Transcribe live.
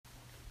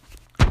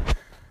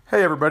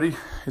Hey everybody,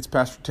 it's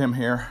Pastor Tim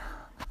here.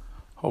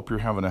 Hope you're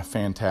having a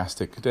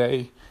fantastic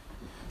day.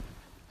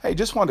 Hey,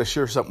 just wanted to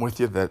share something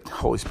with you that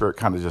Holy Spirit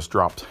kind of just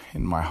dropped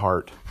in my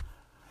heart.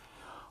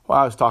 Well,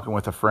 I was talking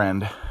with a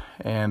friend,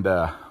 and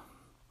I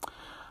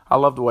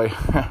love the way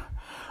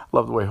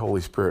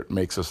Holy Spirit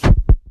makes us.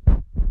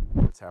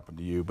 It's happened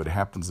to you, but it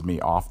happens to me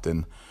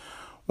often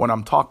when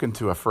I'm talking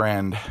to a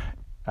friend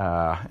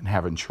and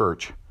having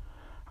church.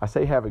 I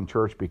say having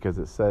church because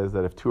it says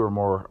that if two or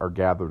more are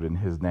gathered in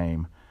His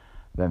name,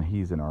 then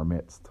He's in our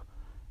midst.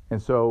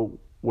 And so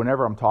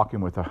whenever I'm talking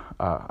with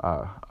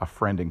a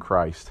friend in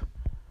Christ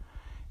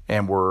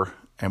and we're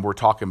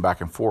talking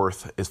back and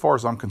forth, as far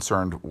as I'm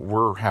concerned,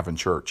 we're having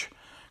church,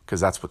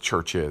 because that's what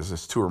church is.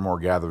 It's two or more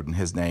gathered in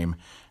His name,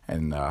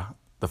 and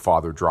the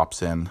Father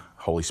drops in,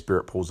 Holy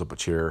Spirit pulls up a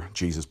chair,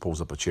 Jesus pulls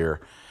up a chair,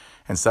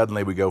 and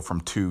suddenly we go from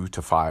 2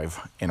 to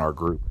 5 in our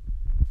group.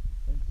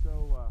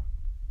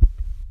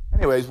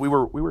 Anyways, we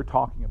were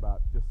talking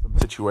about just some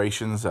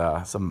situations,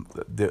 some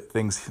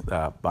things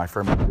my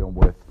friend was dealing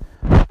with,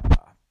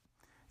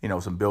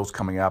 some bills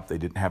coming up, they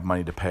didn't have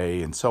money to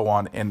pay, and so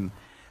on. And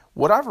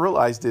what I've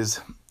realized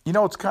is,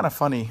 it's kind of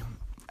funny.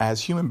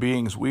 As human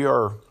beings, we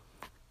are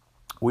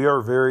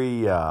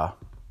very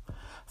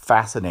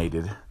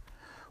fascinated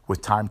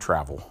with time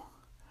travel.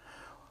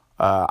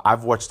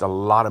 I've watched a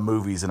lot of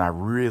movies and I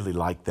really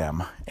like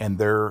them, and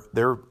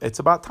it's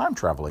about time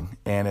traveling,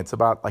 and it's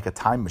about like a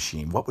time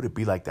machine. What would it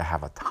be like to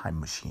have a time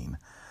machine?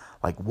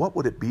 Like, what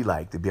would it be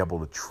like to be able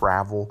to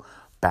travel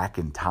back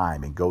in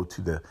time and go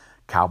to the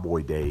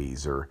cowboy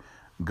days, or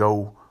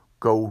go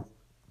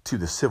to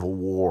the Civil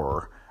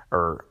War,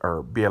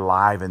 or be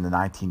alive in the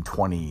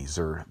 1920s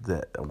or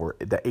the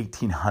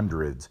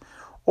 1800s,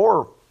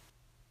 or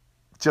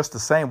just the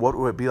same, what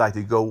would it be like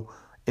to go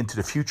into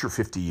the future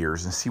 50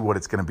 years and see what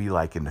it's going to be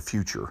like in the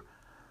future,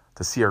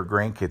 to see our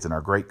grandkids and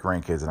our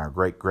great-grandkids and our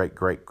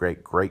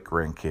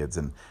great-great-great-great-great-grandkids,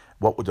 and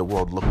what would the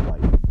world look like.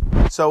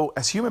 So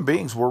as human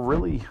beings, we're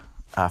really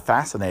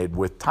fascinated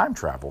with time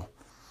travel.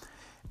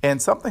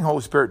 And something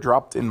Holy Spirit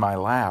dropped in my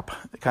lap,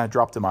 it kind of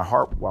dropped in my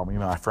heart while me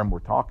and my friend were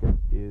talking,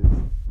 is,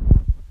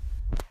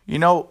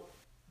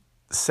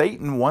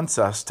 Satan wants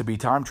us to be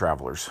time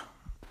travelers.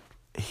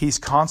 He's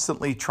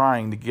constantly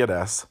trying to get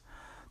us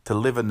to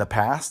live in the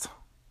past,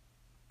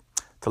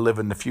 to live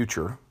in the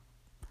future,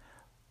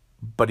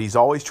 but he's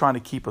always trying to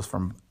keep us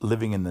from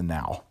living in the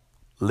now,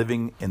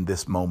 living in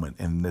this moment,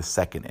 in this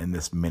second, in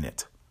this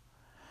minute.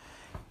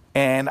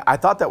 And I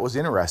thought that was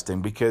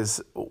interesting,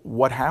 because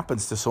what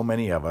happens to so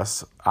many of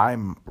us,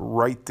 I'm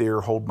right there,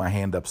 hold my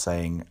hand up,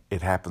 saying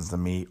it happens to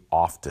me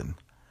often.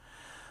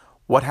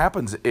 What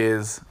happens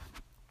is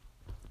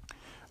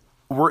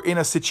we're in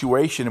a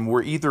situation and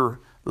we're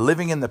either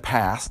living in the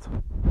past,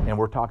 and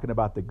we're talking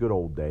about the good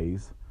old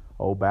days,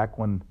 back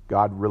when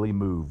God really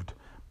moved,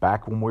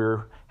 back when we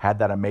had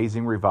that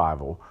amazing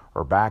revival,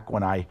 or back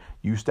when I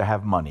used to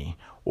have money,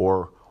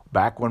 or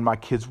back when my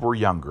kids were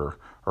younger,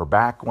 or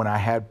back when I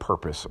had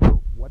purpose,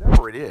 or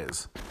whatever it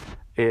is,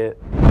 we're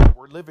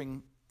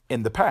living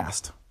in the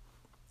past.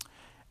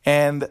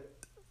 And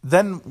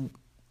then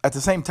at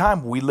the same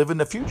time, we live in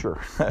the future.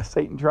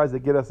 Satan tries to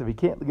get us, if he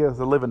can't get us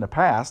to live in the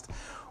past,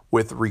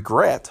 with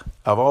regret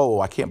of,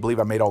 I can't believe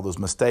I made all those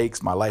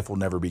mistakes. My life will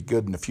never be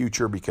good in the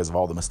future because of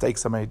all the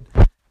mistakes I made.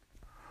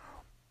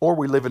 Or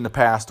we live in the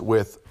past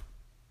with,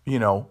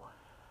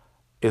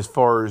 as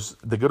far as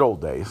the good old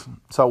days.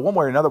 So one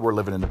way or another, we're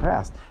living in the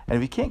past. And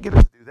if he can't get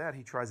us to do that,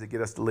 he tries to get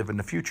us to live in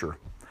the future.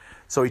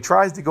 So he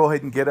tries to go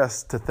ahead and get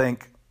us to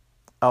think,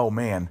 oh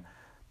man,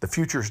 the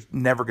future's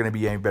never going to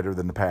be any better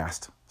than the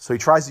past. So he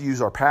tries to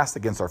use our past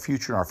against our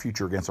future and our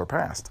future against our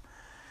past.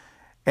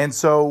 And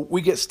so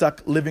we get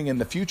stuck living in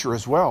the future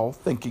as well,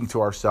 thinking to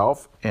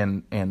ourselves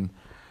and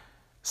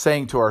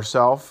saying to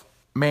ourselves,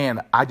 man,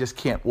 I just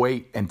can't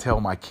wait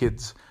until my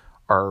kids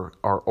are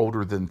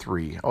older than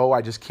 3.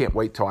 I just can't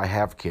wait till I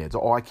have kids.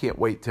 I can't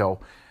wait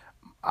till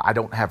I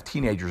don't have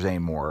teenagers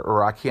anymore.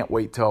 Or I can't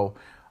wait till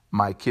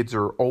my kids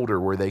are older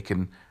where they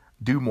can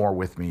do more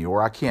with me.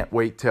 Or I can't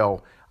wait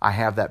till I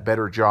have that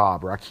better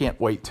job. Or I can't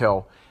wait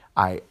till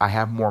I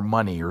have more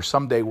money. Or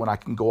someday when I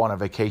can go on a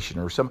vacation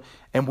or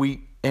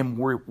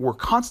we're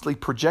constantly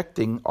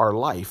projecting our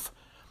life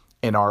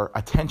and our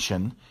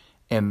attention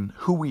and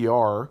who we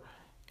are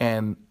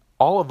and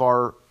all of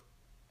our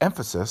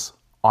emphasis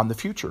on the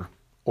future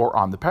or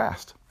on the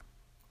past.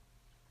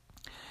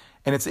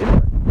 And it's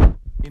interesting.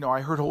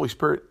 I heard Holy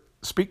Spirit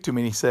speak to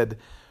me, and he said,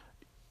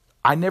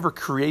 I never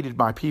created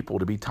my people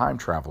to be time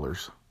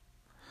travelers.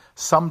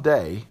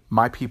 Someday,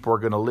 my people are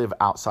going to live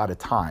outside of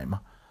time,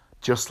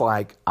 just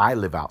like I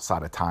live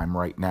outside of time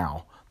right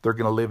now. They're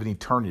going to live in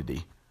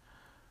eternity,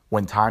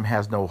 when time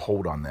has no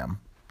hold on them,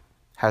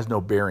 has no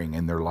bearing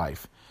in their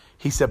life.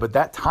 He said, but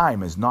that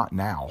time is not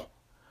now.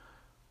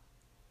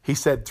 He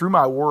said, through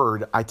my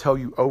word, I tell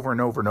you over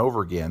and over and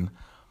over again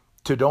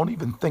to don't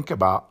even think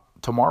about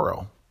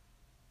tomorrow.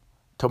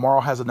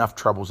 Tomorrow has enough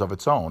troubles of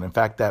its own. In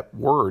fact, that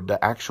word,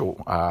 the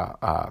actual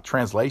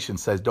translation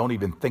says, don't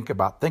even think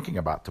about thinking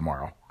about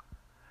tomorrow.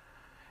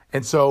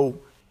 And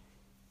so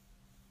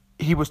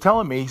he was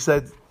telling me, he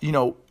said,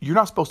 you're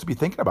not supposed to be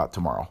thinking about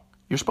tomorrow.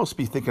 You're supposed to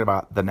be thinking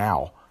about the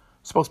now.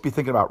 Supposed to be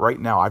thinking about right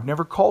now. I've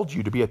never called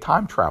you to be a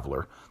time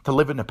traveler, to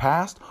live in the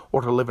past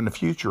or to live in the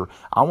future.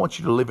 I want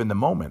you to live in the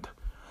moment,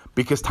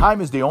 because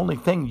time is the only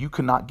thing you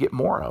cannot get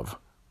more of.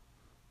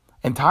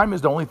 And time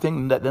is the only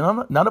thing that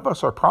none of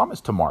us are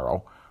promised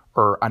tomorrow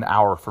or an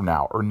hour from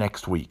now or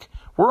next week.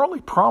 We're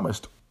only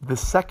promised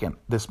this second,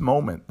 this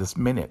moment, this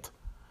minute.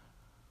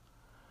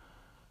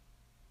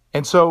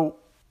 And so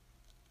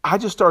I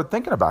just started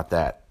thinking about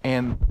that,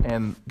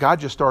 and God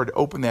just started to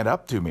open that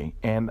up to me.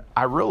 And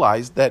I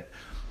realized that,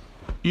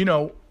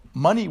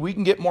 money, we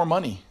can get more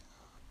money,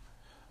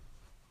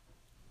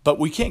 but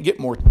we can't get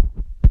more.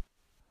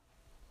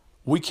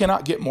 We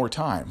cannot get more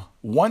time.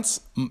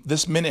 Once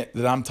this minute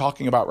that I'm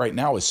talking about right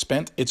now is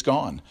spent, it's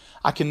gone.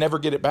 I can never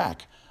get it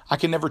back. I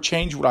can never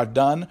change what I've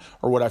done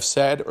or what I've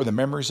said or the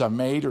memories I've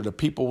made or the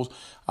people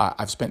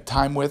I've spent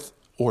time with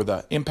or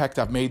the impact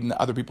I've made in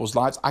other people's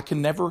lives. I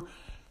can never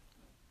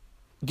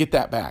get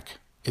that back.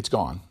 It's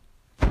gone.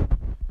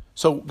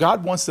 So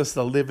God wants us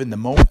to live in the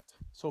moment.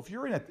 So if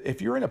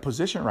you're in a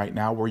position right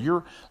now where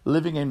you're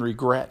living in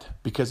regret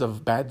because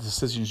of bad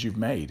decisions you've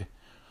made,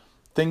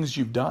 things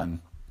you've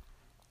done,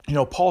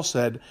 Paul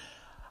said,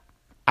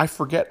 I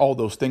forget all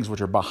those things which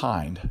are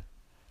behind,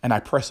 and I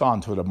press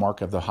on to the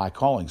mark of the high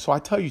calling. So I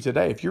tell you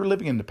today, if you're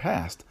living in the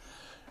past,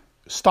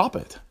 stop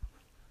it.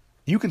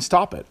 You can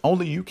stop it.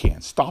 Only you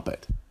can. Stop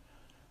it.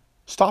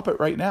 Stop it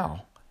right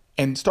now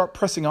and start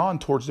pressing on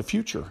towards the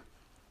future.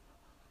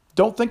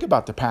 Don't think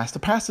about the past. The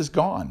past is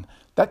gone.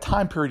 That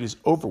time period is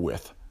over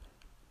with.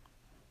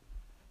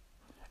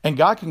 And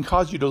God can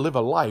cause you to live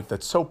a life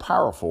that's so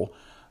powerful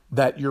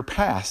that your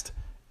past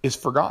is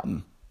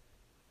forgotten.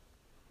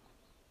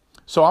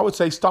 So I would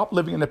say stop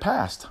living in the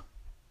past.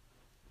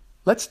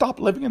 Let's stop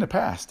living in the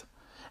past.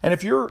 And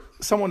if you're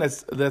someone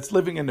that's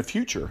living in the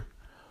future,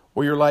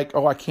 where you're like,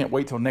 I can't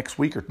wait till next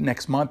week or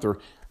next month, or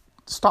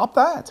stop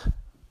that.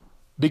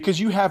 Because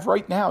you have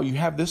right now, you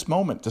have this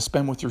moment to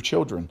spend with your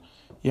children.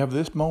 You have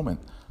this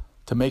moment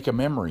to make a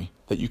memory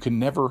that you can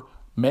never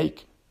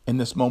make in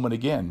this moment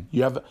again.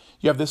 You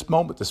have this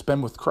moment to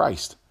spend with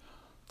Christ,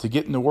 to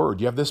get in the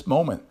Word. You have this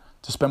moment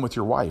to spend with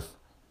your wife.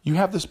 You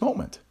have this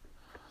moment.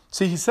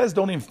 See, he says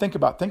don't even think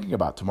about thinking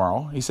about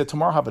tomorrow. He said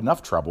tomorrow have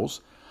enough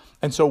troubles.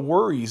 And so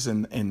worries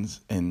and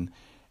things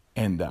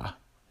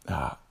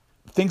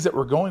that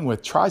we're going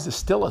with tries to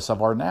steal us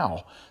of our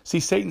now. See,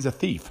 Satan's a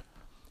thief.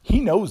 He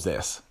knows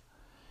this.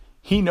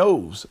 He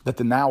knows that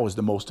the now is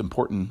the most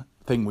important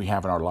thing we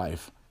have in our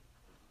life.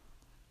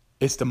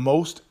 It's the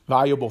most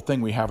valuable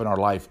thing we have in our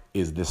life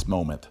is this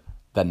moment,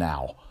 the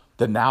now.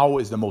 The now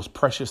is the most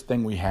precious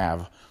thing we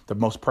have, the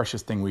most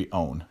precious thing we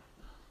own,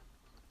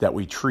 that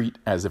we treat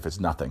as if it's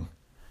nothing.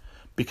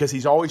 Because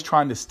he's always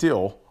trying to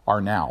steal our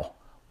now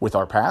with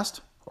our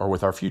past or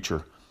with our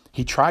future.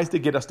 He tries to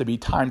get us to be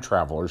time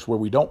travelers where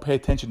we don't pay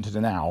attention to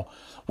the now,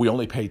 we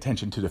only pay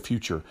attention to the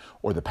future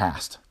or the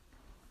past.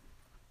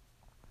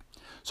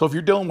 So if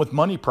you're dealing with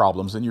money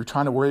problems and you're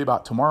trying to worry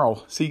about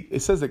tomorrow, see, it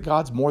says that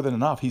God's more than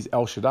enough. He's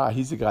El Shaddai.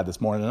 He's the God that's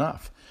more than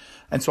enough.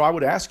 And so I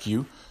would ask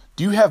you,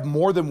 do you have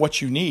more than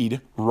what you need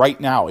right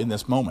now in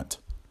this moment?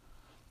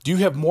 Do you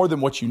have more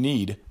than what you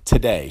need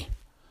today?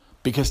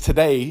 Because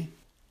today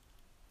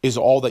is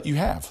all that you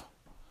have.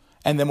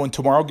 And then when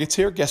tomorrow gets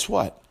here, guess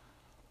what?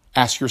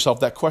 Ask yourself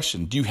that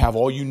question. Do you have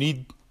all you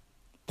need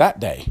that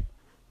day?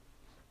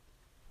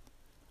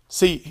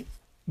 See,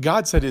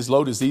 God said his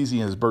load is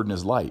easy and his burden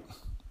is light.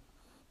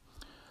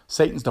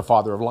 Satan's the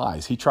father of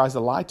lies. He tries to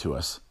lie to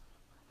us.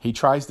 He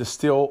tries to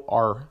steal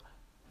our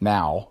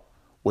now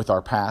with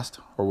our past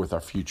or with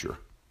our future.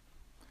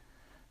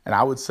 And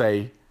I would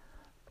say,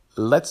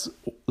 let's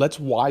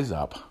wise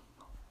up.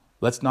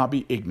 Let's not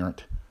be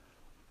ignorant.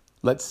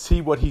 Let's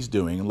see what he's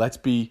doing. Let's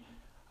be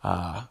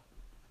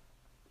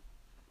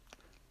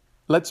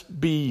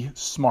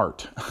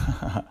smart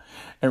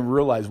and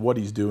realize what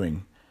he's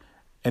doing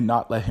and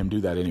not let him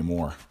do that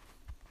anymore.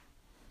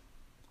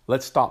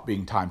 Let's stop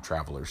being time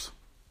travelers.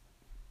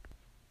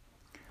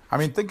 I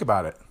mean, think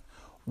about it.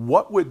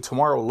 What would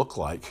tomorrow look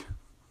like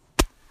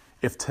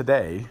if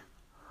today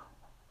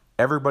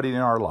everybody in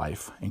our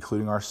life,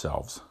 including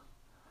ourselves,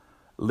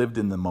 lived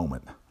in the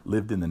moment,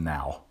 lived in the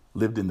now,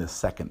 lived in this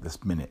second,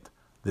 this minute,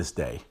 this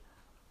day,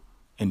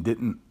 and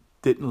didn't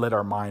let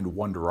our mind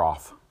wander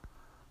off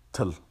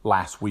to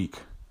last week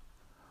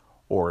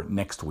or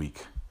next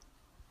week?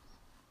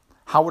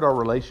 How would our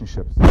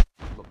relationships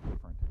look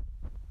different?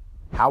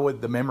 How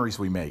would the memories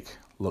we make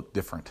look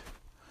different?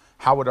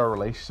 How would our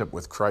relationship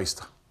with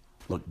Christ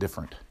look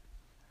different?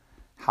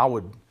 How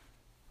would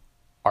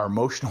our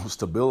emotional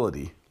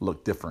stability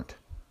look different?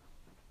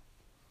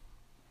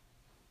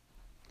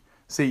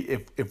 See,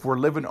 if we're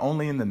living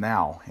only in the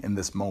now, in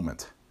this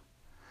moment,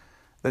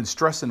 then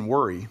stress and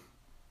worry,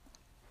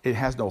 it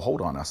has no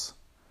hold on us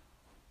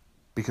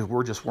because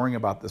we're just worrying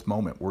about this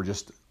moment. We're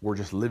just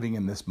living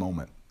in this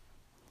moment.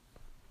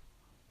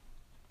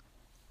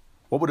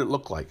 What would it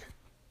look like?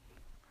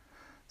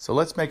 So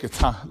let's make a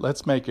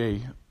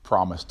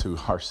promise to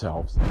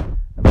ourselves,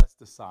 and let's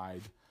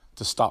decide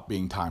to stop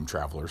being time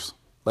travelers.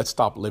 Let's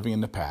stop living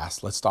in the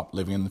past. Let's stop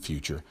living in the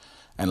future.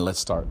 And let's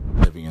start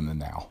living in the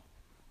now.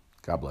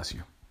 God bless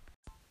you.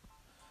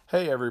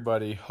 Hey,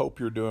 everybody. Hope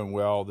you're doing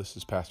well. This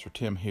is Pastor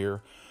Tim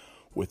here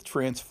with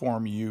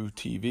Transform You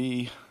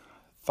TV.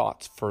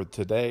 Thoughts for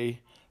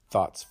today,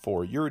 thoughts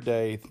for your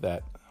day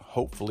that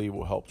hopefully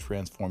will help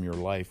transform your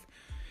life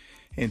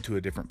into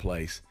a different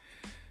place.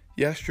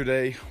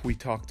 Yesterday, we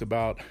talked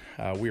about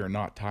we are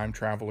not time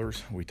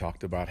travelers. We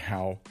talked about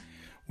how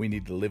we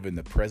need to live in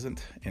the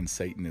present, and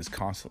Satan is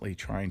constantly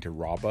trying to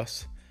rob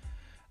us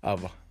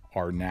of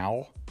our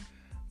now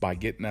by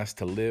getting us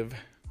to live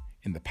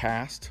in the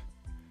past,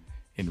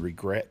 in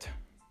regret,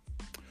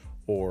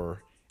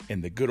 or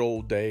in the good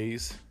old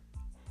days,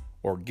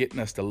 or getting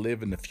us to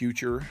live in the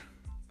future,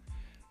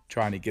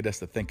 trying to get us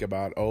to think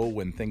about,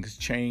 when things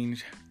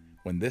change,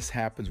 when this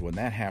happens, when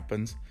that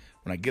happens,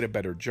 when I get a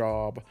better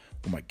job,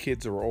 when my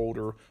kids are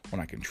older, when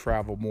I can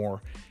travel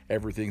more,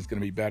 everything's going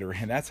to be better.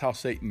 And that's how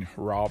Satan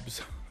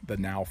robs the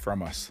now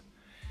from us.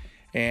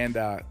 And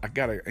I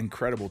got an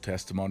incredible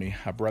testimony.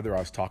 A brother I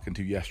was talking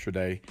to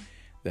yesterday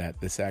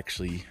that this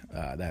actually,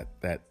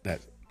 that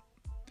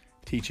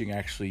teaching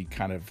actually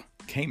kind of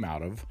came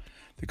out of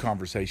the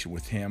conversation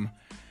with him.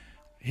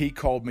 He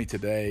called me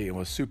today and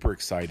was super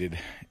excited.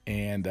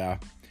 And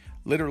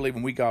literally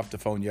when we got off the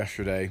phone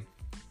yesterday,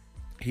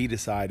 he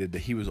decided that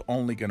he was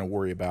only going to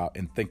worry about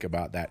and think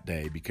about that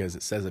day, because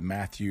it says in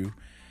Matthew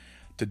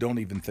to don't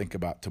even think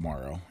about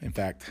tomorrow. In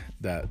fact,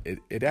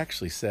 it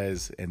actually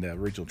says in the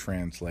original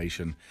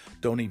translation,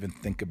 don't even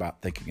think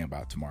about thinking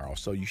about tomorrow.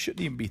 So you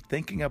shouldn't even be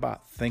thinking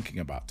about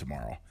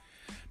tomorrow.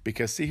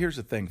 Because see, here's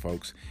the thing,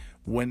 folks.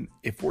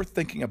 If we're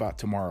thinking about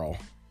tomorrow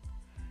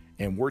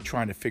and we're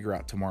trying to figure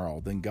out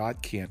tomorrow, then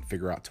God can't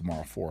figure out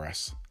tomorrow for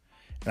us.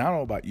 And I don't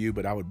know about you,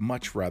 but I would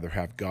much rather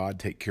have God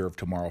take care of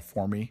tomorrow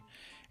for me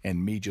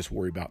and me just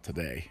worry about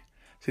today.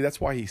 See, that's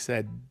why he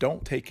said,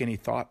 don't take any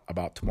thought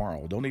about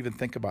tomorrow. Don't even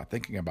think about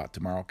thinking about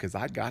tomorrow, because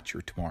I got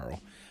your tomorrow.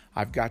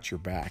 I've got your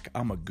back.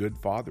 I'm a good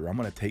father. I'm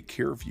going to take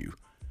care of you.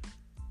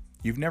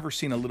 You've never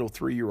seen a little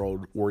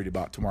 3-year-old worried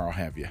about tomorrow,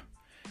 have you?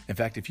 In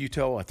fact, if you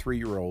tell a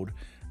 3-year-old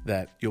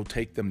that you'll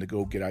take them to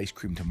go get ice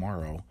cream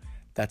tomorrow,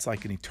 that's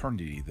like an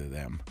eternity to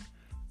them.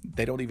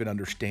 They don't even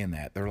understand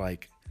that.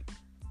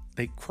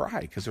 They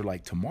cry because they're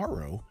like,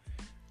 tomorrow?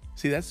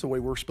 See, that's the way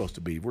we're supposed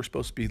to be. We're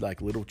supposed to be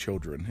like little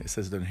children. It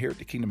says to inherit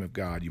the kingdom of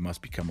God, you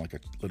must become like a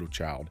little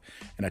child.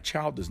 And a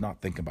child does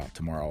not think about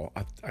tomorrow.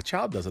 A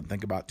child doesn't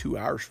think about 2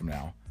 hours from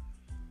now.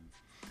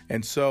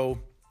 And so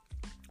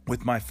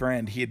with my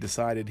friend, he had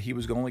decided he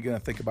was only going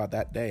to think about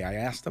that day. I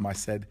asked him, I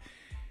said,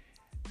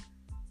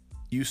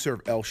 you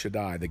serve El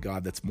Shaddai, the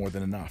God that's more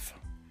than enough.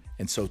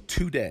 And so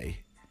today,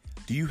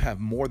 do you have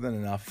more than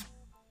enough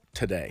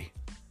today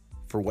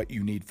for what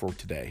you need for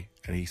today?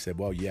 And he said,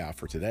 well, yeah,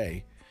 for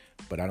today,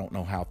 but I don't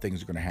know how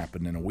things are going to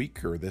happen in a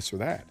week or this or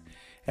that.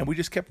 And we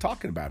just kept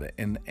talking about it.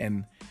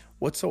 And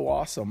what's so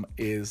awesome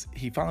is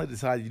he finally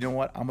decided, you know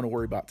what, I'm going to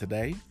worry about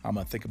today. I'm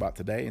going to think about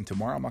today, and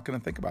tomorrow I'm not going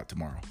to think about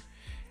tomorrow.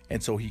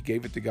 And so he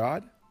gave it to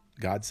God.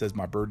 God says,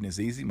 my burden is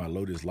easy, my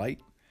load is light.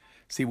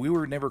 See, we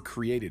were never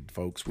created,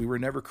 folks. We were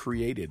never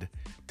created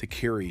to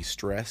carry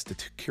stress, to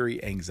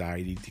carry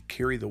anxiety, to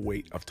carry the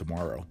weight of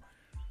tomorrow.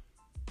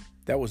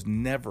 That was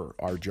never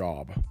our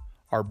job.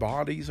 Our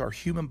bodies, our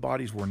human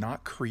bodies, were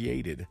not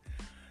created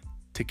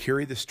to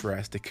carry the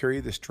stress, to carry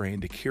the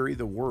strain, to carry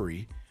the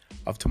worry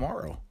of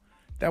tomorrow.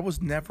 That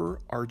was never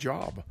our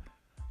job.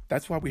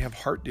 That's why we have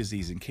heart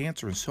disease and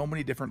cancer and so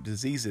many different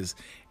diseases.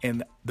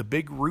 And the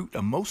big root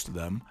of most of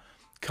them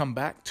come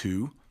back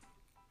to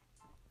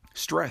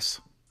stress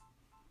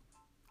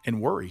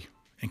and worry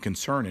and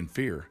concern and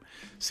fear.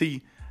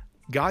 See,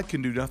 God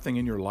can do nothing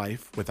in your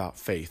life without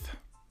faith,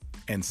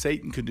 and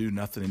Satan can do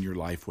nothing in your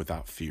life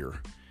without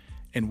fear.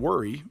 And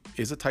worry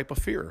is a type of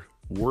fear.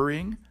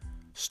 Worrying,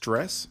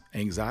 stress,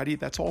 anxiety,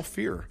 that's all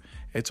fear.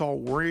 It's all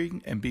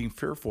worrying and being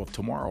fearful of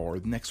tomorrow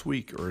or next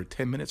week or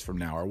 10 minutes from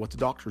now or what the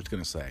doctor's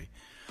going to say.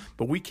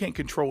 But we can't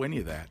control any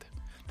of that.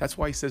 That's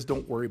why he says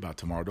don't worry about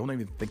tomorrow. Don't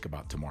even think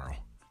about tomorrow.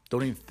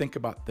 Don't even think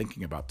about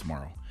thinking about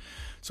tomorrow.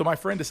 So my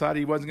friend decided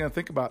he wasn't going to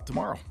think about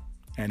tomorrow,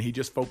 and he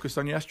just focused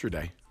on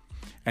yesterday.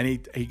 And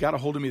he got a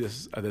hold of me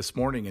this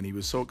morning, and he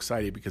was so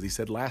excited because he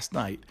said last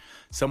night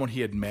someone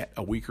he had met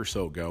a week or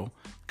so ago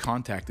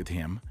contacted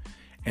him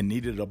and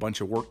needed a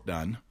bunch of work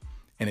done,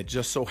 and it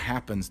just so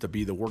happens to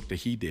be the work that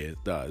he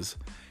does.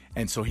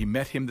 And so he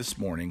met him this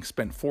morning,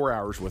 spent 4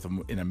 hours with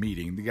him in a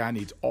meeting. The guy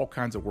needs all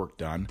kinds of work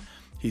done.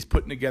 He's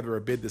putting together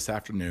a bid this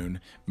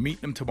afternoon,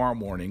 meeting him tomorrow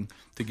morning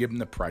to give him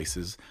the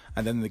prices,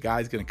 and then the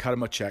guy's going to cut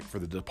him a check for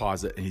the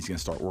deposit, and he's going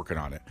to start working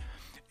on it.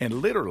 And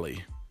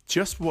literally,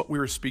 just what we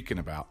were speaking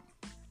about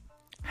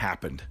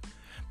happened.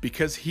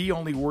 Because he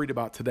only worried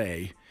about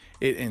today,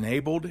 it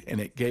enabled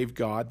and it gave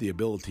God the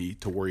ability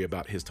to worry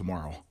about his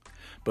tomorrow.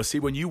 But see,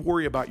 when you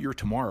worry about your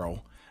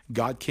tomorrow,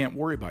 God can't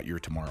worry about your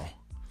tomorrow.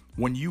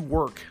 When you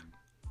work,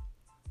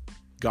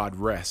 God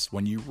rests.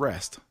 When you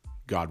rest,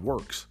 God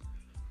works.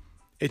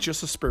 It's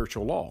just a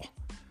spiritual law.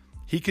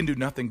 He can do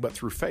nothing but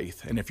through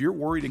faith. And if you're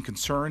worried and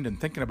concerned and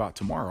thinking about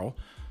tomorrow,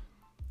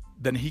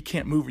 then he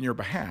can't move in your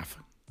behalf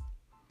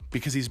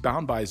because he's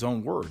bound by his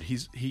own word.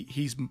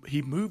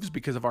 He moves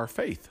because of our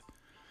faith.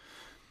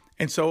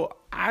 And so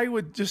I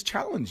would just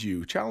challenge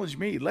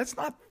me. Let's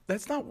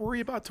not worry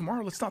about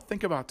tomorrow. Let's not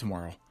think about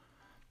tomorrow.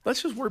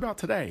 Let's just worry about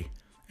today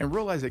and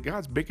realize that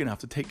God's big enough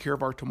to take care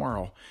of our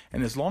tomorrow.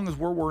 And as long as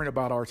we're worrying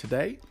about our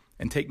today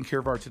and taking care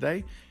of our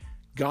today,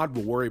 God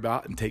will worry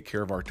about and take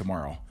care of our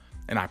tomorrow.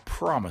 And I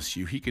promise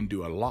you, he can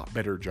do a lot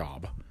better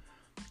job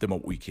than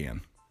what we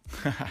can.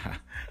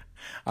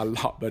 A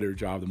lot better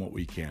job than what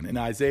we can. In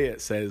Isaiah,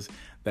 it says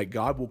that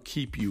God will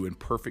keep you in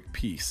perfect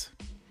peace,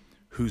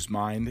 whose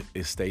mind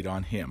is stayed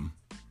on him.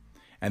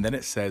 And then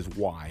it says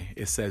why?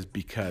 It says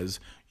because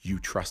you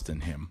trust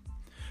in him.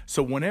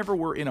 So whenever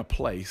we're in a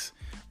place,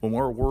 when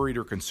we're worried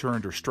or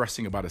concerned or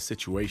stressing about a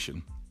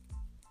situation,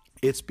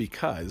 it's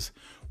because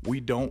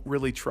we don't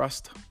really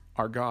trust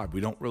our God.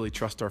 We don't really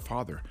trust our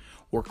Father.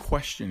 We're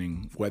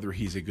questioning whether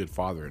he's a good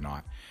father or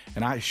not.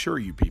 And I assure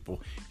you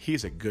people,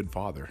 he's a good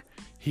father.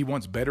 He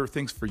wants better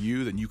things for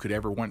you than you could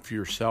ever want for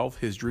yourself.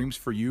 His dreams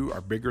for you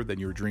are bigger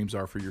than your dreams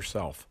are for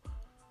yourself.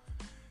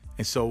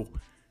 And so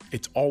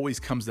it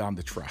always comes down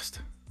to trust.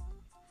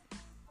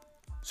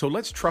 So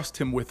let's trust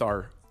him with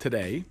our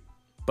today,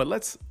 but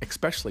let's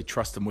especially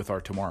trust him with our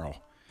tomorrow.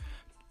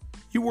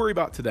 You worry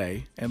about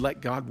today and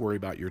let God worry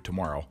about your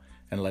tomorrow,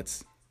 and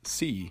let's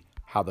see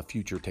how the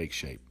future takes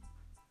shape.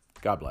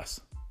 God bless.